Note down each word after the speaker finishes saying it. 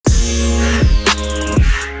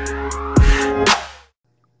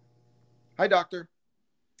Hi, doctor.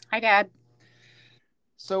 Hi, Dad.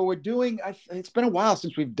 So we're doing, it's been a while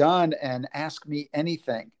since we've done an Ask Me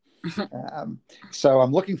Anything. Um, so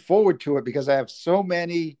I'm looking forward to it because I have so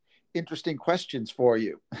many interesting questions for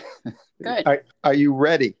you. Good. Are you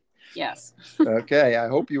ready? Yes. Okay, I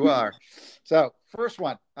hope you are. So first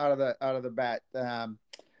one out of the bat.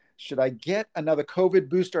 Should I get another COVID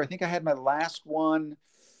booster? I think I had my last one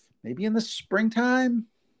maybe in the springtime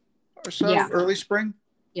or so, Yeah. early spring.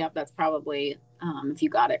 Yep. That's probably if you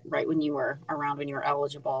got it right when you were around when you were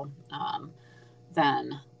eligible,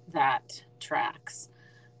 then that tracks.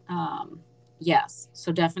 Um, yes.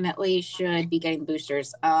 So definitely should be getting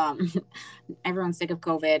boosters. Everyone's sick of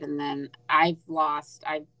COVID, and then I've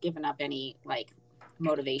given up any like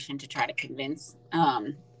motivation to try to convince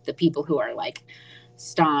the people who are like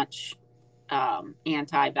staunch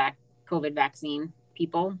anti-vac COVID vaccine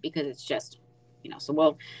people because it's just so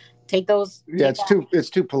we'll take those Yeah, take it's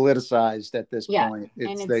that. too politicized at this Yeah, point. and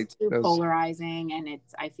It's it's they too those polarizing, and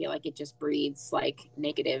I feel like it just breeds like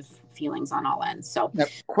negative feelings on all ends. So Now,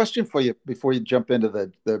 question for you before you jump into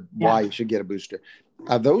the yeah. why you should get a booster.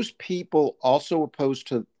 Are those people also opposed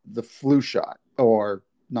to the flu shot or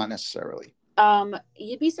not necessarily?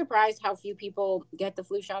 You'd be surprised how few people get the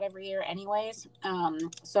flu shot every year anyways. Hmm.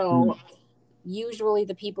 So usually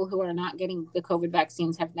the people who are not getting the COVID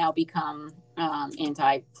vaccines have now become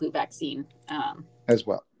anti-flu vaccine As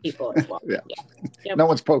well. people as well. Yeah. Yeah. Yep. No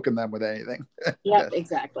one's poking them with anything. Yep.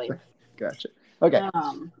 Exactly. Gotcha. Okay.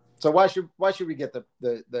 Um, So why should we get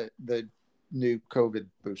the new COVID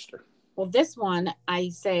booster? well, this one I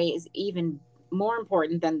say is even more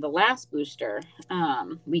important than the last booster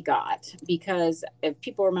we got because if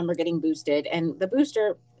people remember getting boosted and the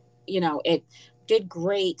booster, it did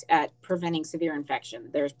great at preventing severe infection.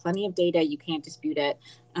 There's plenty of data, you can't dispute it.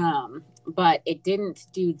 But it didn't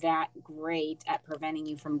do that great at preventing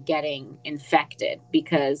you from getting infected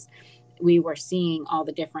because we were seeing all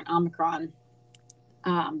the different Omicron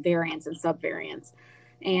variants and subvariants.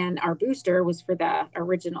 And our booster was for the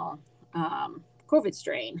original COVID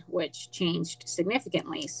strain, which changed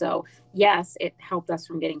significantly. So, yes, it helped us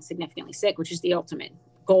from getting significantly sick, which is the ultimate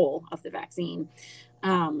goal of the vaccine.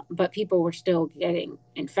 But people were still getting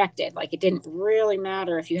infected. Like it didn't really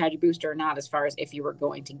matter if you had your booster or not, as far as if you were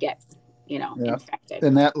going to get, Yeah. infected.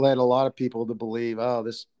 And that led a lot of people to believe, oh,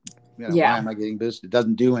 this, why Yeah, am I getting boosted? It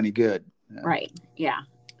doesn't do any good. Yeah. right. Yeah.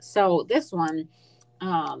 So this one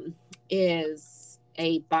um, is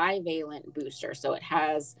a bivalent booster. So it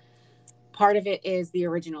has part of it is the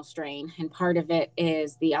original strain, and part of it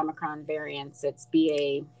is the Omicron variants. It's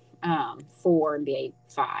BA4 and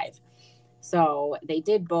BA5. So they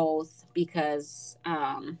did both because,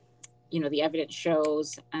 the evidence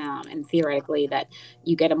shows, and theoretically, that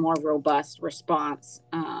you get a more robust response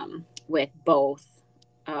with both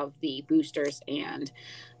of the boosters. And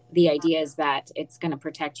the idea is that it's going to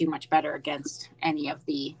protect you much better against any of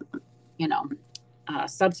the, you know,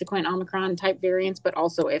 subsequent Omicron type variants, but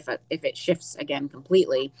also if it shifts again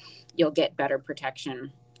completely, you'll get better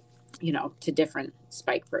protection, to different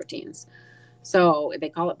spike proteins. So they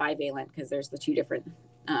call it bivalent because there's the two different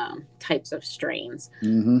types of strains,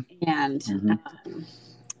 Mm-hmm. and Mm-hmm.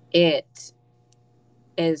 it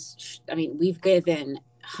is. I mean, we've given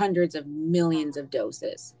hundreds of millions of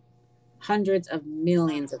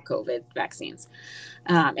COVID vaccines,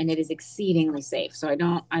 and it is exceedingly safe. So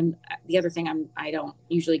I'm the other thing I don't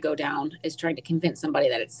usually go down is trying to convince somebody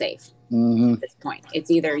that it's safe. Mm-hmm. At this point,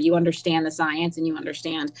 it's either you understand the science and you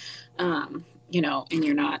understand, and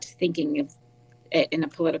you're not thinking of it in a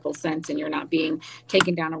political sense, and you're not being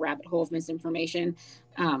taken down a rabbit hole of misinformation,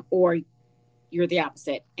 or you're the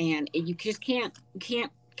opposite, and you just can't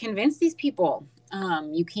convince these people.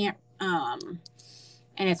 You can't. And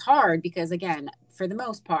it's hard because again, for the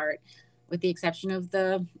most part, with the exception of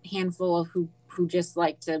the handful of who just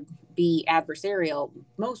like to be adversarial,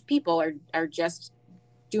 most people are just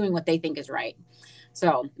doing what they think is right.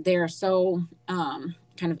 So they're so kind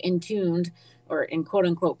of in tuned or in quote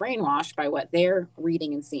unquote brainwashed by what they're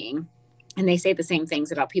reading and seeing, and they say the same things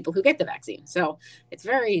about people who get the vaccine. So it's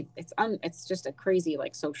just a crazy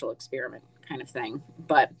like social experiment kind of thing.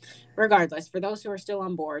 But regardless, for those who are still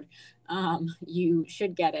on board, you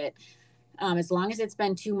should get it. As long as it's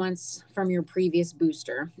been 2 months from your previous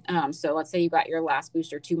booster. So let's say you got your last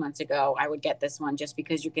booster 2 months ago, I would get this one just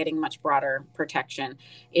because you're getting much broader protection.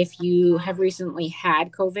 If you have recently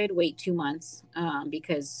had COVID, wait 2 months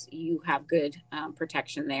because you have good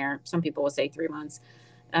protection there. Some people will say 3 months.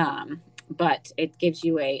 But it gives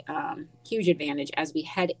you a huge advantage as we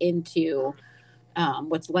head into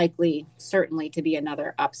what's likely certainly to be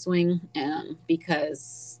another upswing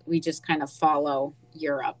because we just kind of follow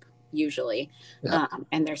Europe usually. Yeah.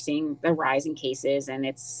 And they're seeing the rise in cases, and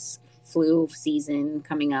it's flu season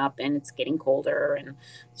coming up, and it's getting colder, and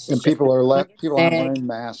People aren't sick. wearing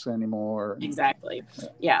masks anymore. Exactly.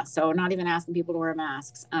 Yeah. So not even asking people to wear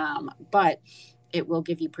masks, but it will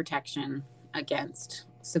give you protection against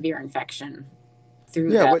severe infection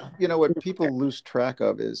through what people lose track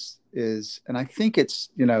of is, and I think it's,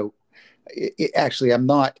 actually, I'm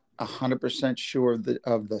not 100% sure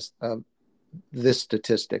of this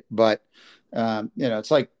statistic, but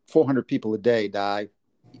it's like 400 people a day die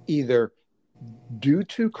either due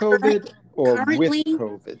to COVID or with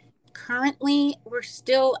COVID. Currently, we're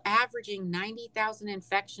still averaging 90,000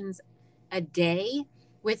 infections a day,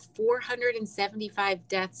 with 475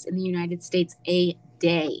 deaths in the United States a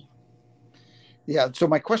day. Yeah. So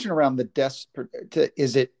my question around the deaths,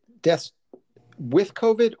 is it deaths with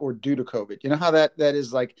COVID or due to COVID? You know how that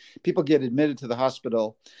is, like, people get admitted to the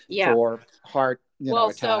hospital for heart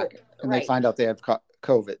attack, and they find out they have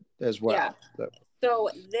COVID as well. Yeah. So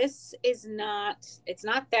this is it's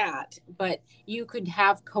not that, but you could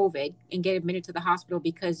have COVID and get admitted to the hospital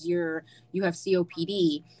because you have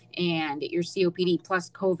COPD, and your COPD plus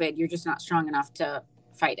COVID, you're just not strong enough to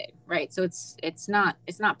fight it. Right. So it's not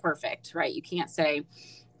perfect, right? You can't say,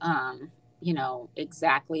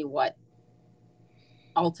 exactly what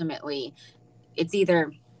ultimately. It's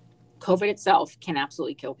either COVID itself can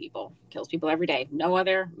absolutely kills people every day. No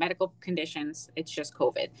other medical conditions. It's just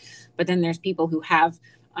COVID. But then there's people who have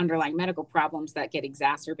underlying medical problems that get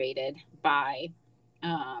exacerbated by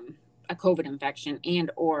a COVID infection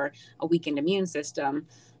and or a weakened immune system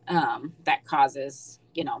that causes,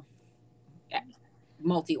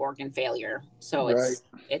 multi-organ failure. So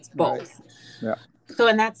it's both. Right. Yeah. So,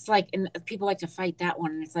 and that's like, and people like to fight that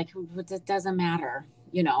one. And it's like, it doesn't matter,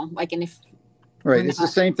 and if, right. It's the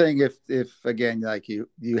same thing if again, like you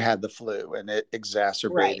had the flu and it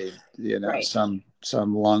exacerbated, some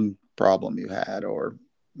lung problem you had, or,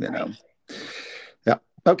 Yeah.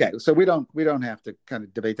 Okay. So we don't have to kind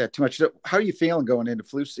of debate that too much. So how are you feeling going into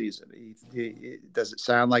flu season? Does it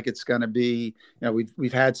sound like it's going to be,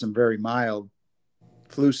 we've had some very mild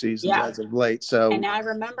flu seasons as of late. So, and I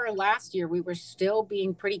remember last year we were still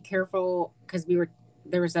being pretty careful because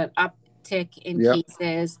there was an uptick in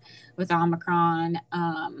cases with Omicron,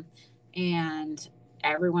 and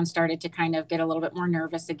everyone started to kind of get a little bit more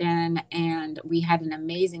nervous again. And we had an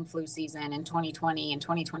amazing flu season in 2020, and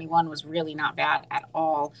 2021 was really not bad at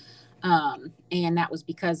all. And that was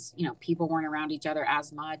because, people weren't around each other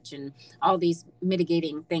as much, and all these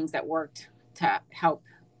mitigating things that worked to help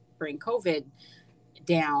bring COVID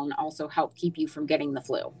down also help keep you from getting the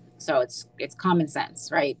flu. So it's common sense,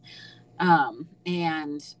 right?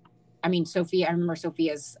 And I mean, I remember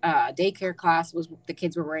Sophia's daycare class the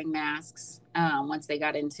kids were wearing masks once they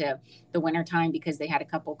got into the winter time because they had a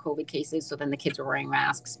couple COVID cases. So then the kids were wearing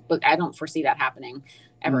masks, but I don't foresee that happening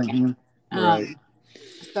ever again. Right.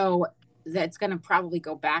 So that's going to probably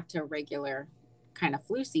go back to a regular kind of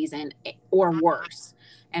flu season, or worse,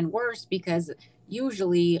 and worse because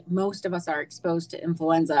usually most of us are exposed to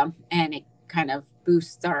influenza, and it kind of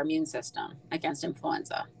boosts our immune system against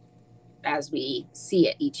influenza as we see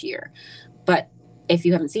it each year. But if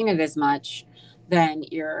you haven't seen it as much, then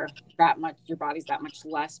your body's that much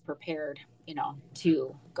less prepared,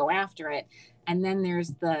 to go after it. And then there's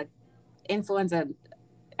the influenza.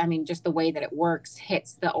 I mean, just the way that it works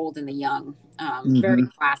hits the old and the young, very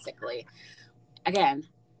classically. Again,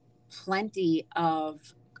 plenty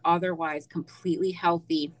of otherwise completely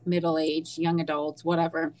healthy middle-aged young adults,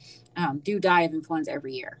 whatever, do die of influenza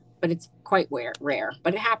every year, but it's quite rare.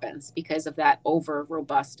 But it happens because of that over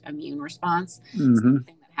robust immune response. Same thing that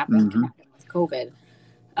can happen with COVID.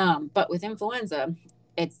 But with influenza,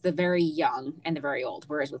 it's the very young and the very old.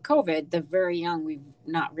 Whereas with COVID, the very young, we've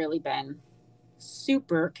not really been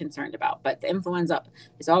super concerned about. But the influenza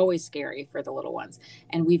is always scary for the little ones.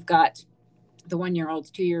 And we've got the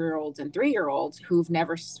 1-year-olds, 2-year-olds, and 3-year-olds who've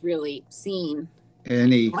never really seen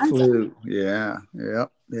any flu. Yeah.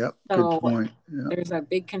 Yep. So good point. Yep. There's a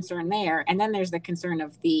big concern there. And then there's the concern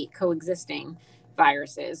of the coexisting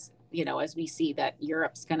viruses, as we see that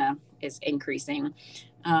Europe's is increasing.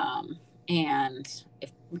 And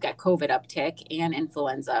if we've got COVID uptick and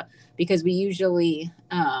influenza, because we usually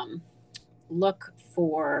look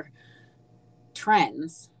for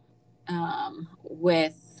trends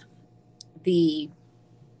with the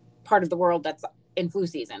part of the world that's in flu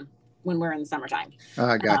season when we're in the summertime.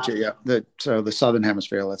 I gotcha. Yeah. So the Southern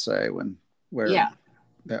Hemisphere, let's say, Yeah.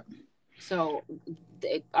 So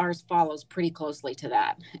ours follows pretty closely to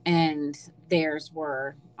that, and theirs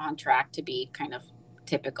were on track to be kind of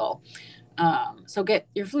typical. So get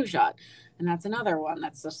your flu shot. And that's another one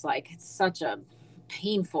that's just like, it's such a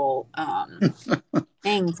painful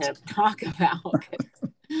thing to talk about.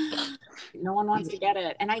 No one wants to get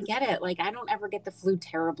it. And I get it. Like, I don't ever get the flu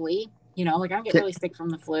terribly, like I don't get really sick from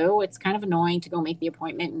the flu. It's kind of annoying to go make the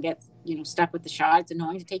appointment and get, stuck with the shot. It's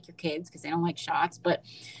annoying to take your kids because they don't like shots, but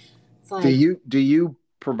it's like, do you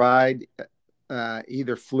provide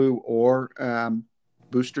either flu or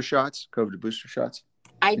booster shots, COVID booster shots?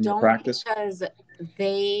 I don't, practice? Because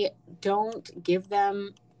they don't give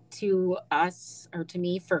them to us or to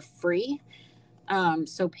me for free.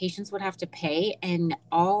 So patients would have to pay, and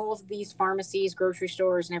all of these pharmacies, grocery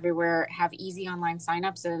stores, and everywhere have easy online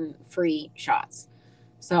signups and free shots.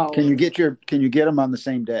 So can you get them on the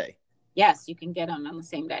same day? Yes, you can get them on the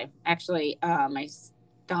same day. Actually, my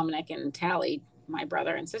Dominic and Tally, my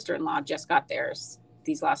brother and sister-in-law, just got theirs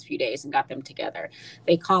these last few days and got them together.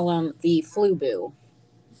 They call them the flu boo.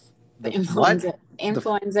 The influenza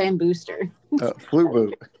and booster. Flu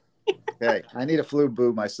boo. Okay, I need a flu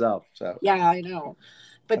boo myself. So yeah, I know.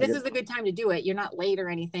 But this is a good time to do it. You're not late or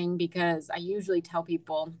anything, because I usually tell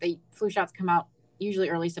people the flu shots come out usually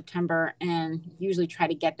early September, and usually try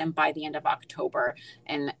to get them by the end of October.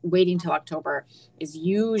 And waiting till October is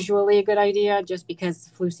usually a good idea, just because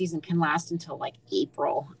flu season can last until like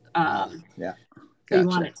April. Yeah.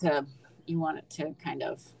 Gotcha. You want it to kind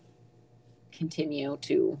of continue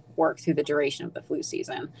to work through the duration of the flu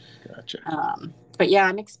season. Gotcha. But yeah,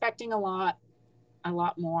 I'm expecting a lot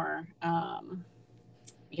more,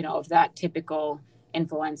 of that typical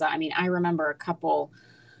influenza. I mean, I remember a couple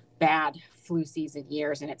bad flu season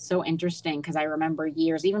years, and it's so interesting because I remember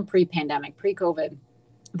years, even pre-pandemic, pre-COVID,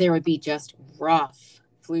 there would be just rough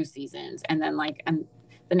flu seasons. And then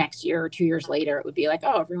the next year or 2 years later, it would be like,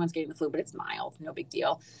 oh, everyone's getting the flu, but it's mild, no big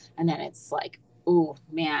deal. And then it's like, oh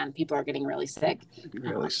man, people are getting really sick.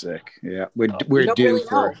 Really sick. Yeah. We're due really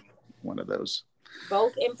for one of those.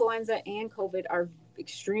 Both influenza and COVID are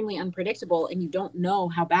extremely unpredictable, and you don't know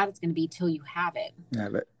how bad it's going to be till you have it.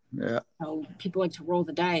 Yeah. So people like to roll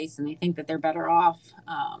the dice, and they think that they're better off,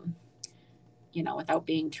 without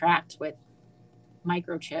being tracked with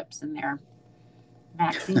microchips in their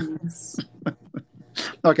vaccines.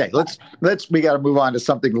 Okay, we got to move on to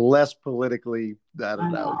something less politically,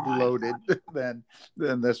 loaded than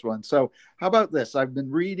this one. So how about this? I've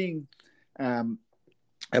been reading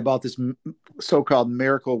about this so-called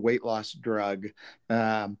miracle weight loss drug,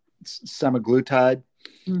 semaglutide.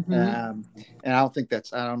 Mm-hmm. And I don't think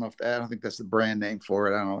that's the brand name for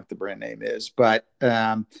it. I don't know what the brand name is, but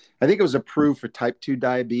I think it was approved for type 2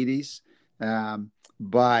 diabetes.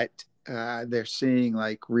 But they're seeing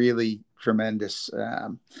like really tremendous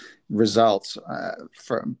results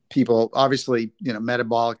from people, obviously,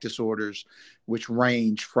 metabolic disorders, which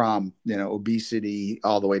range from, obesity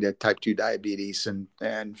all the way to type 2 diabetes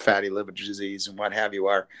and fatty liver disease and what have you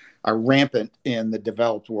are rampant in the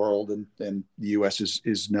developed world. And the U.S.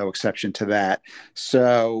 is no exception to that.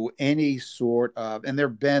 So any sort of, and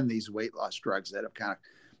there've been these weight loss drugs that have kind of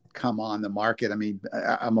come on the market. I mean,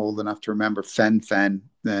 I'm old enough to remember fen,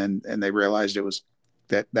 and they realized it was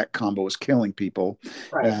that combo was killing people.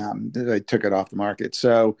 Right. They took it off the market.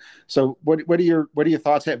 So what are your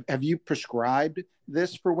thoughts? Have you prescribed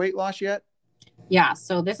this for weight loss yet? Yeah.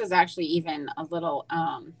 So this is actually even a little,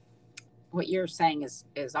 what you're saying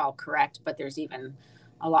is all correct, but there's even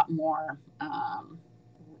a lot more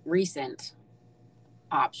recent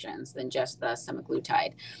options than just the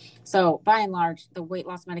semaglutide. So by and large, the weight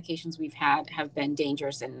loss medications we've had have been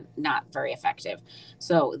dangerous and not very effective.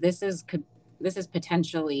 So this is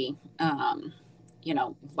potentially,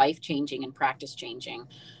 life-changing and practice-changing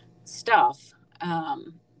stuff.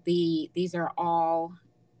 These are all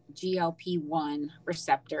GLP-1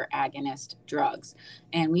 receptor agonist drugs.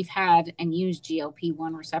 And we've had and used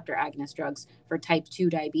GLP-1 receptor agonist drugs for type 2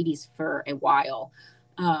 diabetes for a while.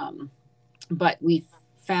 But we've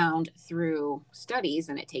found through studies,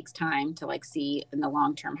 and it takes time to see in the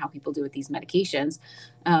long term how people do with these medications,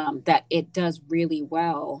 that it does really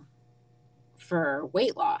well for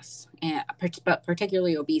weight loss, but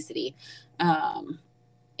particularly obesity. And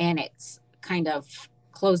it's kind of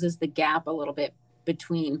closes the gap a little bit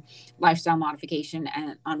between lifestyle modification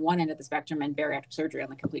and on one end of the spectrum and bariatric surgery on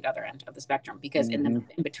the complete other end of the spectrum, because in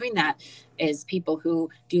between that is people who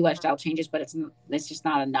do lifestyle changes, but it's just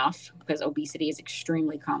not enough because obesity is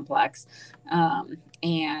extremely complex.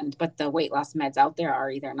 But the weight loss meds out there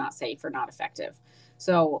are either not safe or not effective.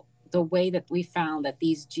 So the way that we found that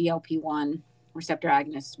these GLP-1 receptor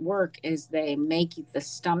agonists work is they make the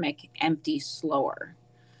stomach empty slower.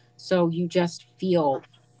 So you just feel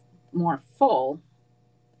more full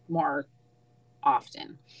more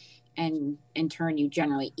often. and in turn, you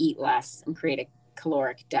generally eat less and create a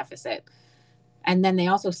caloric deficit. And then they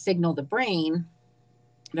also signal the brain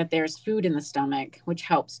that there's food in the stomach, which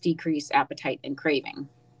helps decrease appetite and craving.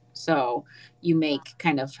 So you make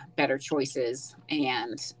kind of better choices,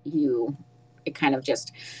 and it kind of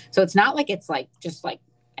just, so it's not like it's like just like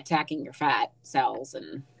attacking your fat cells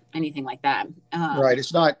and anything like that. Right.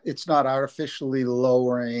 It's not artificially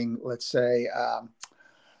lowering, let's say, uh,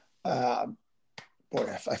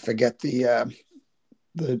 boy, I forget the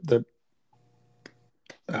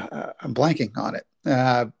I'm blanking on it.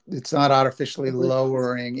 It's not artificially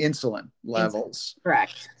lowering insulin levels.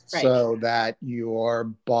 Correct. Right. So that your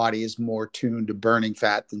body is more tuned to burning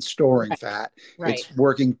fat than storing fat. Right. It's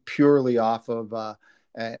working purely off of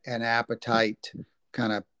an appetite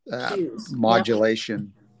kind of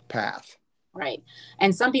modulation path. Right.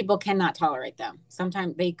 And some people cannot tolerate them.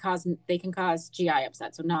 Sometimes they can cause GI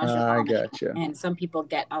upset. So nausea. I gotcha. And some people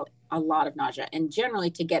get a lot of nausea. And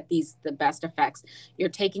generally, to get the best effects, you're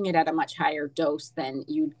taking it at a much higher dose than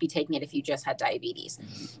you'd be taking it if you just had diabetes.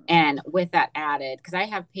 Mm-hmm. And with that added, because I've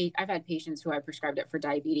had patients who I prescribed it for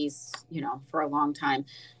diabetes, for a long time,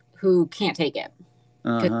 who can't take it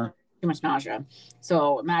because too much nausea.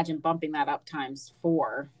 So imagine bumping that up times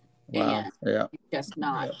 4. Wow. And just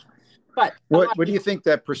not. Yeah. But what do you think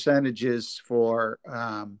that percentage is for,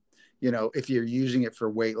 if you're using it for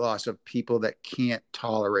weight loss of people that can't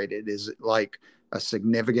tolerate it? Is it like a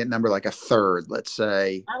significant number, like a third, let's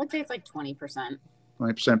say? I would say it's like 20%.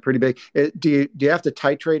 20%, pretty big. Do you have to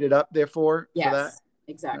titrate it up therefore? Yes, for that?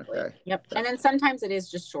 Exactly. Okay. Yep. And then sometimes it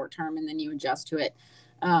is just short term and then you adjust to it.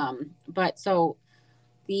 But so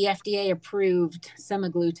the FDA approved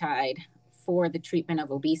semaglutide for the treatment of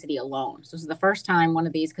obesity alone. So this is the first time one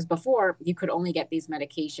of these, because before you could only get these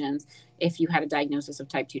medications if you had a diagnosis of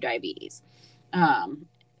type 2 diabetes.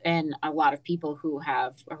 And a lot of people who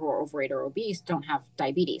are overweight or obese don't have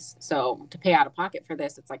diabetes. So to pay out of pocket for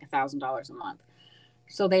this, it's like $1,000 a month.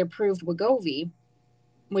 So they approved Wegovy,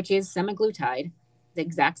 which is semaglutide, the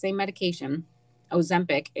exact same medication.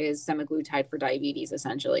 Ozempic is semaglutide for diabetes,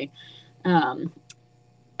 essentially,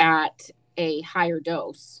 at a higher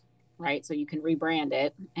dose. Right. So you can rebrand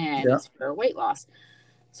it and it's for weight loss.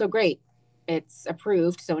 So great. It's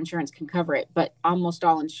approved. So insurance can cover it. But almost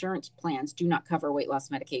all insurance plans do not cover weight loss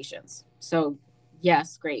medications. So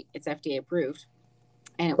yes, great. It's FDA approved.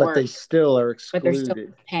 And it works. They still are excluded. But they're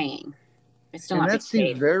still paying. It's still and not that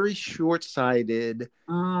seems very short-sighted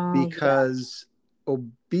because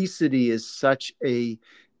obesity is such a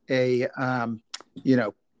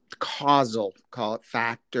causal, call it,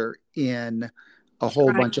 factor in a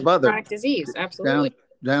whole bunch of other chronic disease, absolutely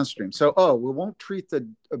downstream. So, we won't treat the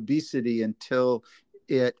obesity until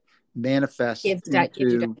it manifests into type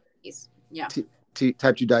 2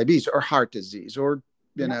 diabetes or heart disease, or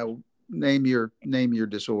name your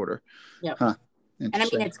disorder. Yeah. Huh. And I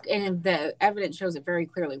mean, and the evidence shows it very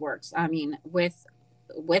clearly works. I mean, with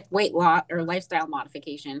weight loss or lifestyle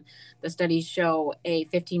modification, the studies show a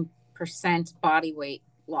 15% body weight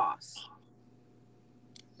loss.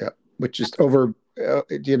 Yeah, which is over. Do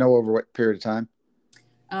you know over what period of time?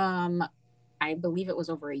 I believe it was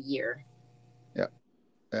over a year. Yeah.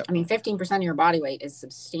 I mean, 15% of your body weight is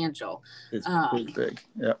substantial. It's big.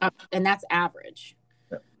 Yeah. And that's average.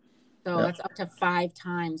 Yeah. So that's up to 5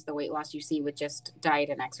 times the weight loss you see with just diet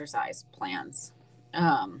and exercise plans.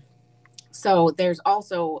 So there's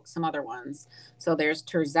also some other ones. So there's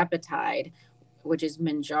tirzepatide, which is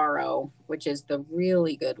Mounjaro, which is the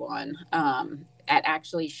really good one. It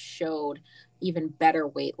actually showed even better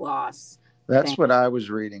weight loss. That's what I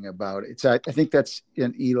was reading about. I think that's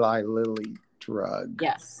an Eli Lilly drug.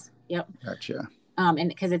 Yes. Yep. Gotcha. And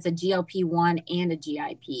because it's a GLP-1 and a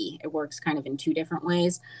GIP, it works kind of in 2 different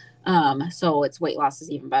ways. So its weight loss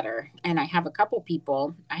is even better. And I have a couple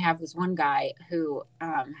people. I have this one guy who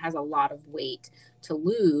has a lot of weight to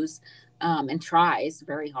lose. And tries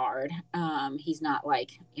very hard. He's not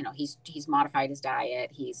like, he's modified his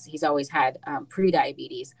diet. He's always had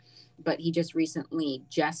pre-diabetes, but he just recently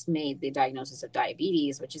made the diagnosis of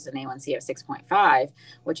diabetes, which is an A1C of 6.5,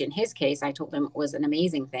 which in his case, I told him was an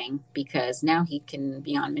amazing thing because now he can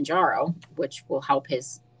be on Mounjaro, which will help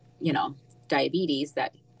his, diabetes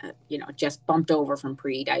that, just bumped over from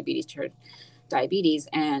pre-diabetes to diabetes.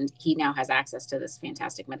 And he now has access to this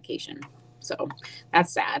fantastic medication. So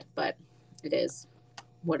that's sad, but it is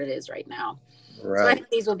what it is right now. Right. So I think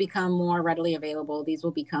these will become more readily available. These will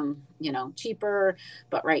become, cheaper,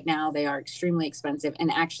 but right now they are extremely expensive. And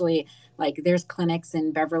actually, like, there's clinics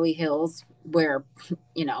in Beverly Hills where,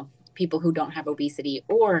 people who don't have obesity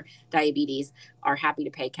or diabetes are happy to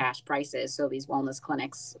pay cash prices. So these wellness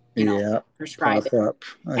clinics, prescribe it. Up.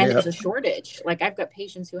 And there's a shortage. Like I've got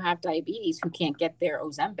patients who have diabetes who can't get their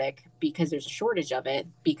Ozempic because there's a shortage of it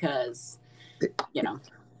because,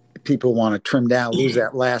 people want to trim down, lose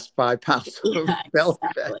that last 5 pounds of belly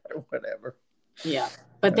fat or whatever. Yeah.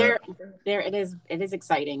 But it is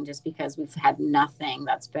exciting just because we've had nothing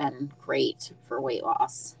that's been great for weight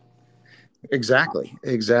loss. Exactly.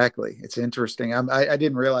 It's interesting. I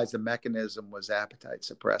didn't realize the mechanism was appetite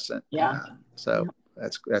suppressant. Yeah. So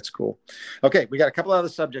that's cool. Okay, we got a couple other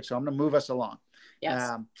subjects, so I'm going to move us along.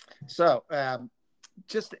 Yes.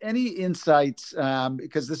 Just any insights,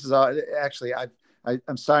 because this is actually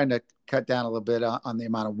I'm starting to cut down a little bit on the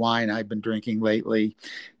amount of wine I've been drinking lately,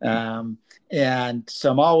 and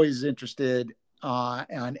so I'm always interested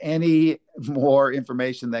on any more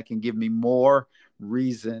information that can give me more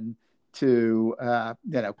reason to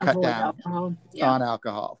cut down on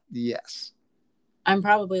alcohol. Yes. I'm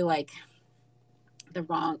probably like the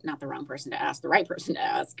right person to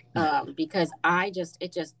ask, because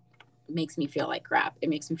it just makes me feel like crap. It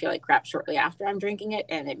makes me feel like crap shortly after I'm drinking it,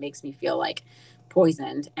 and it makes me feel like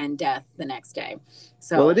poisoned and death the next day.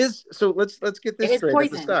 So it is. So let's get this straight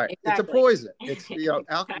at the start. Exactly. It's a poison. It's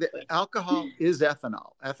exactly. Alcohol is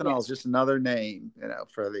ethanol. Ethanol is just another name,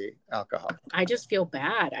 for the alcohol. I just feel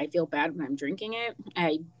bad. I feel bad when I'm drinking it.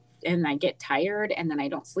 I get tired, and then I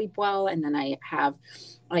don't sleep well, and then I have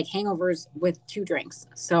like hangovers with 2 drinks.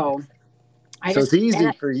 So it's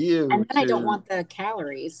easy for you. And then I don't want the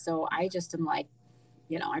calories, so I just am like,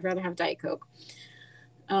 I'd rather have Diet Coke.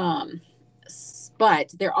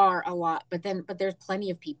 But there are a lot, but there's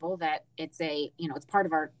plenty of people that it's part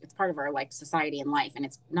of our like society and life. And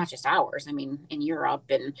it's not just ours. I mean, in Europe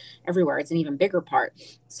and everywhere, it's an even bigger part.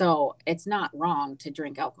 So it's not wrong to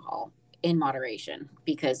drink alcohol in moderation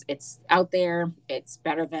because it's out there. It's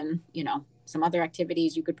better than, some other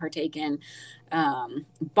activities you could partake in.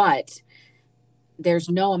 But there's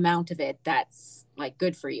no amount of it that's like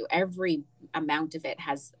good for you. Every amount of it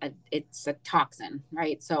it's a toxin,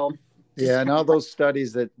 right? So yeah, and all those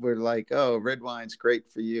studies that were like, oh, red wine's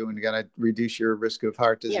great for you and you got to reduce your risk of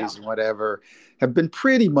heart disease and whatever, have been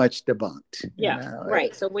pretty much debunked. Yeah,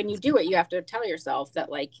 right. So when you do it, you have to tell yourself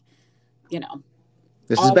that, like,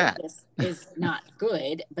 this is bad. This is not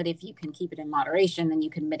good, but if you can keep it in moderation, then you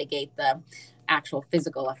can mitigate the actual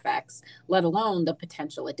physical effects, let alone the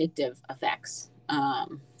potential addictive effects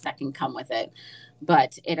that can come with it.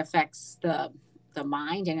 But it affects the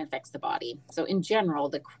mind and it affects the body. So in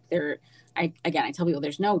general, I tell people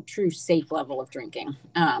there's no true safe level of drinking.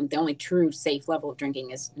 The only true safe level of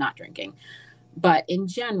drinking is not drinking. But in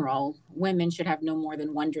general, women should have no more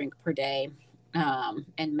than 1 drink per day,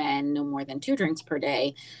 and men no more than 2 drinks per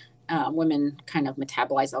day. Women kind of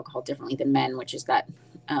metabolize alcohol differently than men, which is that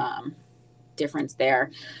difference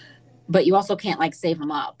there. But you also can't like save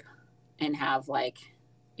them up and have 7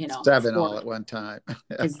 all at one time.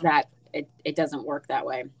 Is that it doesn't work that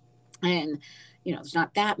way. And there's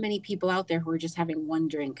not that many people out there who are just having 1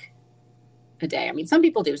 drink a day. I mean, some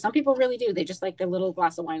people do. Some people really do. They just like their little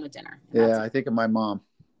glass of wine with dinner. Yeah, I think of my mom.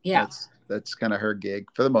 Yeah, that's kind of her gig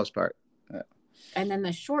for the most part. And then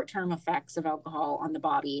the short-term effects of alcohol on the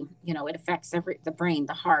body, it affects the brain,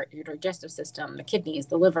 the heart, your digestive system, the kidneys,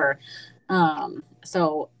 the liver.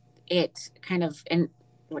 So it kind of, and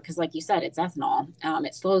because like you said, it's ethanol.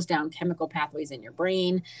 It slows down chemical pathways in your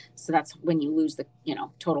brain. So that's when you lose the,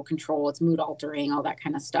 total control. It's mood altering, all that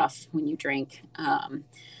kind of stuff when you drink,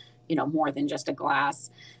 more than just a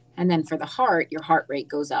glass. And then for the heart, your heart rate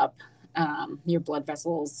goes up. Your blood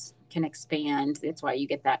vessels can expand. That's why you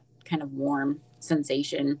get that kind of warm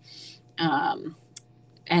sensation. And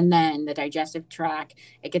then the digestive tract,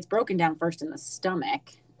 it gets broken down first in the stomach,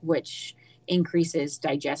 which increases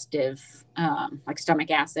digestive, like stomach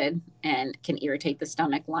acid, and can irritate the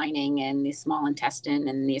stomach lining and the small intestine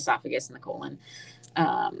and the esophagus and the colon.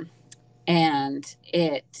 And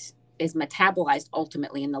it is metabolized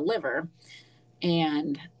ultimately in the liver.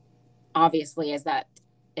 And obviously, as that,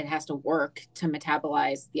 it has to work to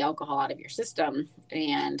metabolize the alcohol out of your system.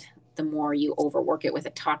 And the more you overwork it with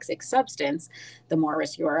a toxic substance, the more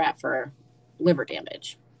risk you are at for liver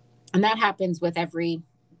damage. And that happens with every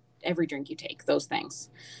drink you take, those things.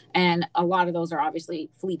 And a lot of those are obviously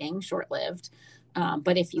fleeting, short-lived.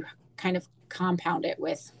 But if you kind of compound it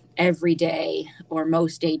with every day or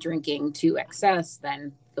most day drinking to excess,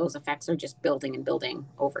 then those effects are just building and building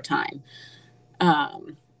over time.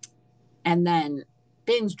 And then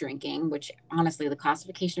binge drinking, which honestly, the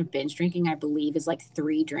classification of binge drinking, I believe, is like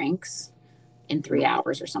 3 drinks in 3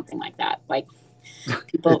 hours or something like that. Like It's a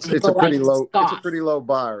People pretty like low, it's a scoff. pretty low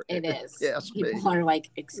bar. It is. Yes, me. People are like,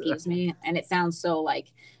 excuse me. And it sounds so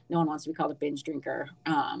like no one wants to be called a binge drinker.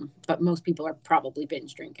 But most people are probably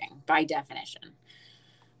binge drinking by definition.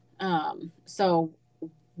 So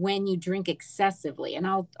when you drink excessively, and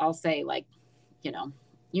I'll say like, you know,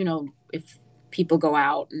 if people go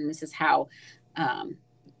out, and this is how,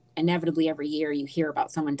 inevitably every year you hear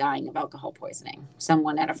about someone dying of alcohol poisoning,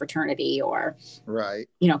 someone at a fraternity, or Right.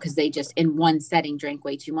 because they just in one setting drank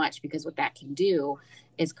way too much, because what that can do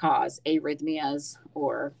is cause arrhythmias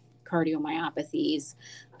or cardiomyopathies,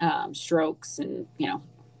 strokes, and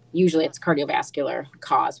usually it's cardiovascular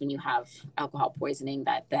cause when you have alcohol poisoning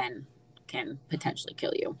that then can potentially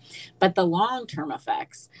kill you. But the long-term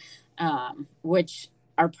effects, which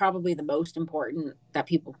are probably the most important, that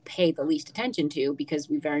people pay the least attention to, because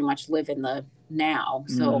we very much live in the now.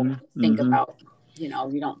 So think about, you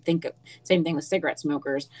don't think of, same thing with cigarette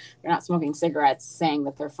smokers. They're not smoking cigarettes saying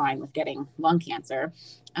that they're fine with getting lung cancer.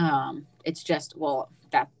 It's just, well,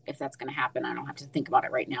 that if that's going to happen, I don't have to think about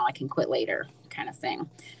it right now. I can quit later, kind of thing.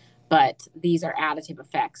 But these are additive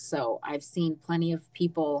effects. So I've seen plenty of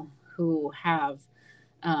people who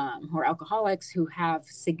are alcoholics, who have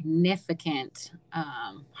significant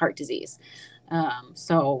heart disease.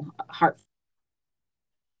 So heart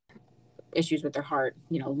issues with their heart,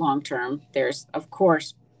 long term. There's, of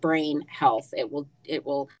course, brain health. It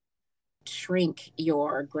will shrink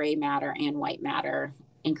your gray matter and white matter,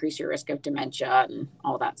 increase your risk of dementia and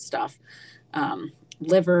all that stuff.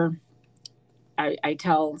 Liver, I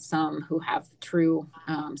tell some who have true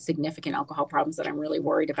significant alcohol problems that I'm really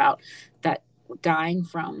worried about, that dying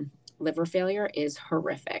from liver failure is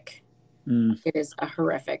horrific. It is a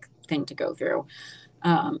horrific thing to go through.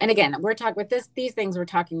 And again, we're talking with these things, we're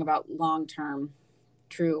talking about long-term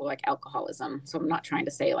true like alcoholism. So I'm not trying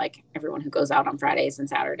to say like everyone who goes out on Fridays and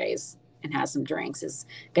Saturdays and has some drinks is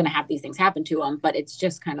going to have these things happen to them, but it's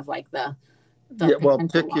just kind of like the well,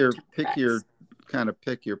 pick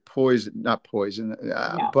your poison, not poison,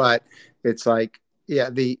 but it's like,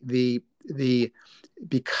 the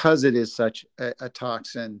because it is such a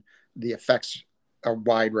toxin, the effects are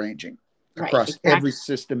wide ranging across every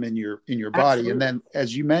system in your body. Absolutely. And then,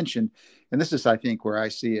 as you mentioned, and this is, I think, where I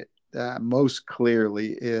see it most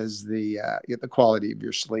clearly, is the quality of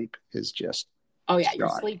your sleep is just shot. Your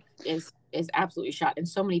sleep is absolutely shot. And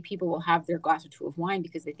so many people will have their glass or two of wine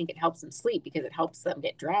because they think it helps them sleep, because it helps them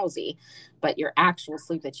get drowsy, but your actual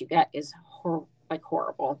sleep that you get is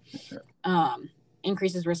horrible.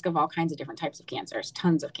 Increases risk of all kinds of different types of cancers,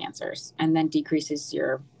 tons of cancers, and then decreases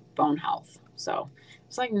your bone health. So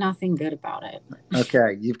it's like nothing good about it.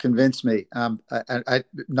 Okay, you've convinced me. I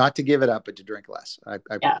not to give it up, but to drink less.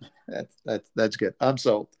 That's good. I'm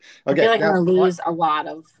sold. Okay, I feel like I'm gonna lose a lot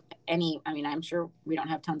of I'm sure we don't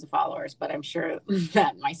have tons of followers, but I'm sure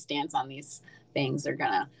that my stance on these things are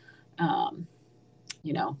gonna,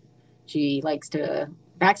 she likes to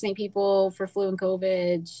vaccinate people for flu and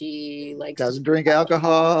COVID. She doesn't drink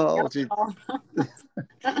alcohol.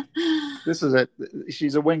 This is it.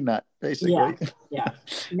 She's a wingnut, basically. Yeah.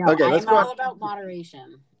 No, okay, I'm all about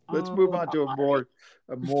moderation. Let's move on to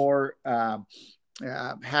a more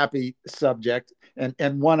happy subject,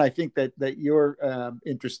 and one I think that you're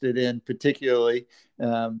interested in, particularly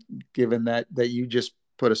given that you just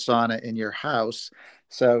put a sauna in your house.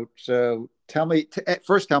 So tell me,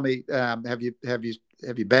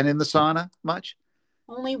 have you been in the sauna much?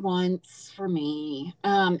 Only once for me.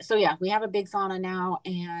 So yeah, we have a big sauna now,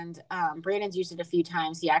 and Brandon's used it a few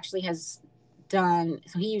times. He actually has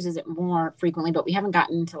he uses it more frequently, but we haven't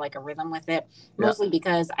gotten into like a rhythm with it, mostly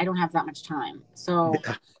because I don't have that much time. So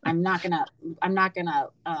I'm not gonna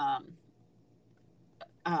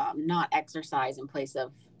not exercise in place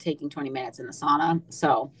of taking 20 minutes in the sauna.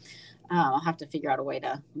 So I'll have to figure out a way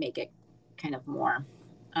to make it kind of more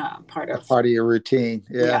part of your routine.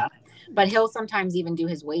 Yeah. But he'll sometimes even do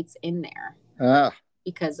his weights in there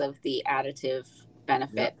because of the additive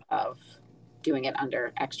benefit of doing it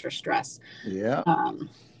under extra stress.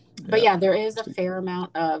 But there is a fair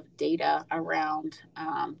amount of data around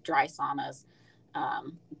dry saunas.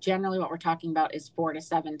 Generally what we're talking about is 4 to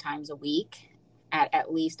 7 times a week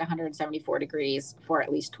at least 174 degrees for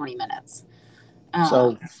at least 20 minutes.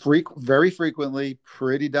 So very frequently,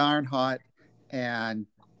 pretty darn hot, and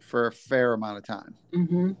for a fair amount of time.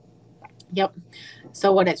 Mm-hmm. Yep.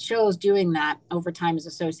 So what it shows doing that over time is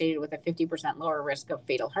associated with a 50% lower risk of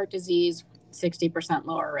fatal heart disease, 60%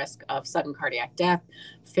 lower risk of sudden cardiac death,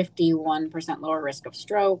 51% lower risk of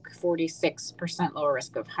stroke, 46% lower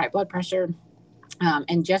risk of high blood pressure.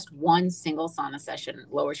 And just one single sauna session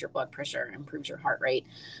lowers your blood pressure, improves your heart rate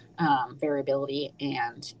variability,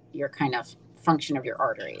 and your kind of function of your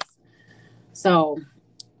arteries. So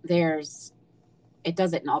it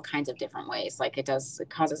does it in all kinds of different ways. Like it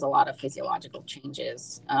causes a lot of physiological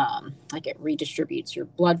changes. Like it redistributes your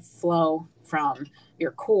blood flow from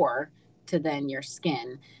your core to then your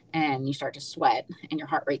skin, and you start to sweat and your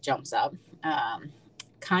heart rate jumps up.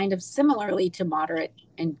 Kind of similarly to moderate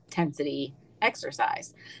intensity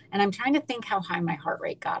exercise. And I'm trying to think how high my heart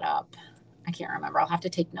rate got up. I can't remember. I'll have to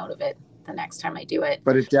take note of it the next time I do it.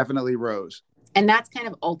 But it definitely rose. And that's kind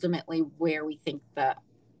of ultimately where we think the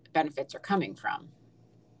benefits are coming from.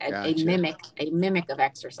 A mimic of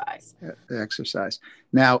exercise. Exercise.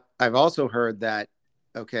 Now, I've also heard that,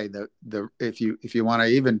 okay, if you want to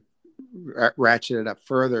even ratchet it up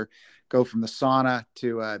further, go from the sauna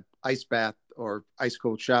to a ice bath or ice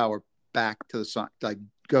cold shower back to the sun, like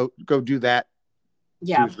go do that.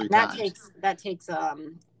 Yeah, that takes a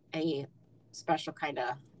special kind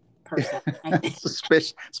of person. I think.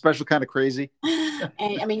 special kind of crazy.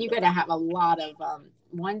 And I mean, you got to have a lot of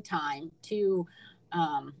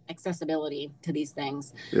accessibility to these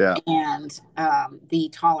things, and the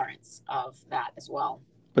tolerance of that as well.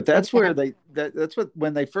 But that's where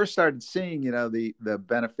when they first started seeing, the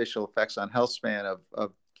beneficial effects on health span of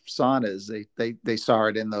saunas, they saw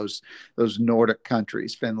it in those Nordic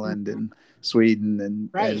countries, Finland and Sweden and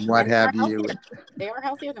what have you. They are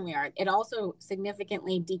healthier than we are. It also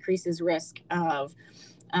significantly decreases risk of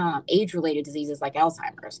age-related diseases like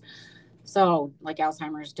Alzheimer's. So like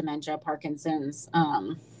Alzheimer's, dementia, Parkinson's,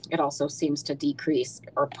 it also seems to decrease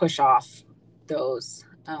or push off those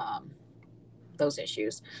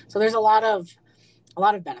issues. So there's a lot of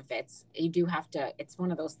benefits. You do have to, it's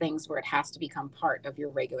one of those things where it has to become part of your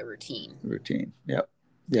regular routine. Yep.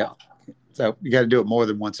 So you got to do it more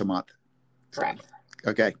than once a month. Correct.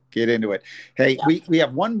 Okay. Get into it. Hey, we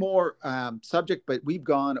have one more subject, but we've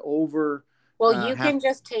gone over. Well, you can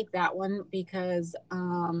just take that one because,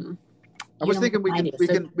 I was thinking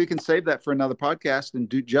we can save that for another podcast and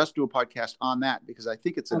do a podcast on that, because I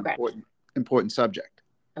think it's an important subject.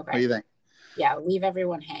 Okay. What do you think? Yeah, leave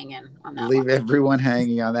everyone hanging on that. Everyone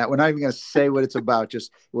hanging on that. We're not even going to say what it's about.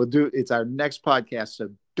 It's our next podcast, so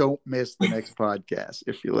don't miss the next podcast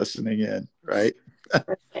if you're listening in, right?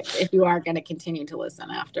 If you are going to continue to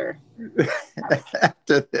listen after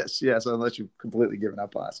this, yes, unless you've completely given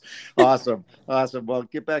up on us. Awesome. Well,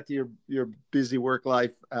 get back to your busy work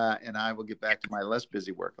life, and I will get back to my less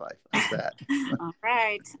busy work life. How's that? All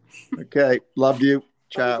right. Okay. Love you.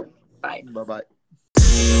 Ciao. Bye. Bye-bye.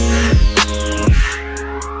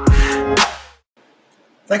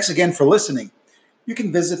 Thanks again for listening. You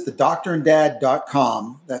can visit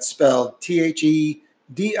thedoctoranddad.com. That's spelled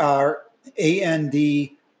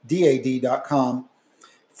THEDRANDDAD.com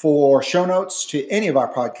for show notes to any of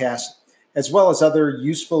our podcasts, as well as other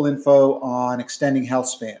useful info on extending health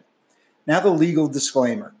span. Now, the legal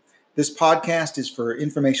disclaimer. This podcast is for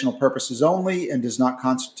informational purposes only and does not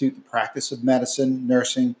constitute the practice of medicine,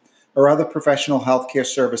 nursing, or other professional healthcare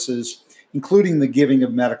services, including the giving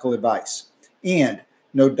of medical advice. And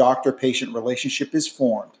no doctor-patient relationship is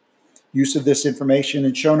formed. Use of this information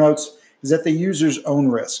and show notes is at the user's own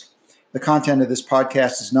risk. The content of this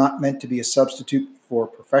podcast is not meant to be a substitute for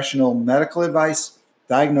professional medical advice,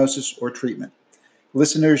 diagnosis, or treatment.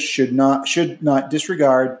 Listeners should not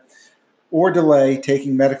disregard or delay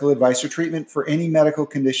taking medical advice or treatment for any medical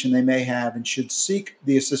condition they may have, and should seek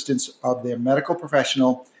the assistance of their medical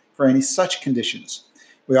professional for any such conditions.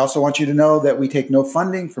 We also want you to know that we take no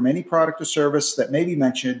funding from any product or service that may be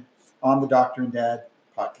mentioned on the Doctor and Dad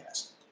podcast.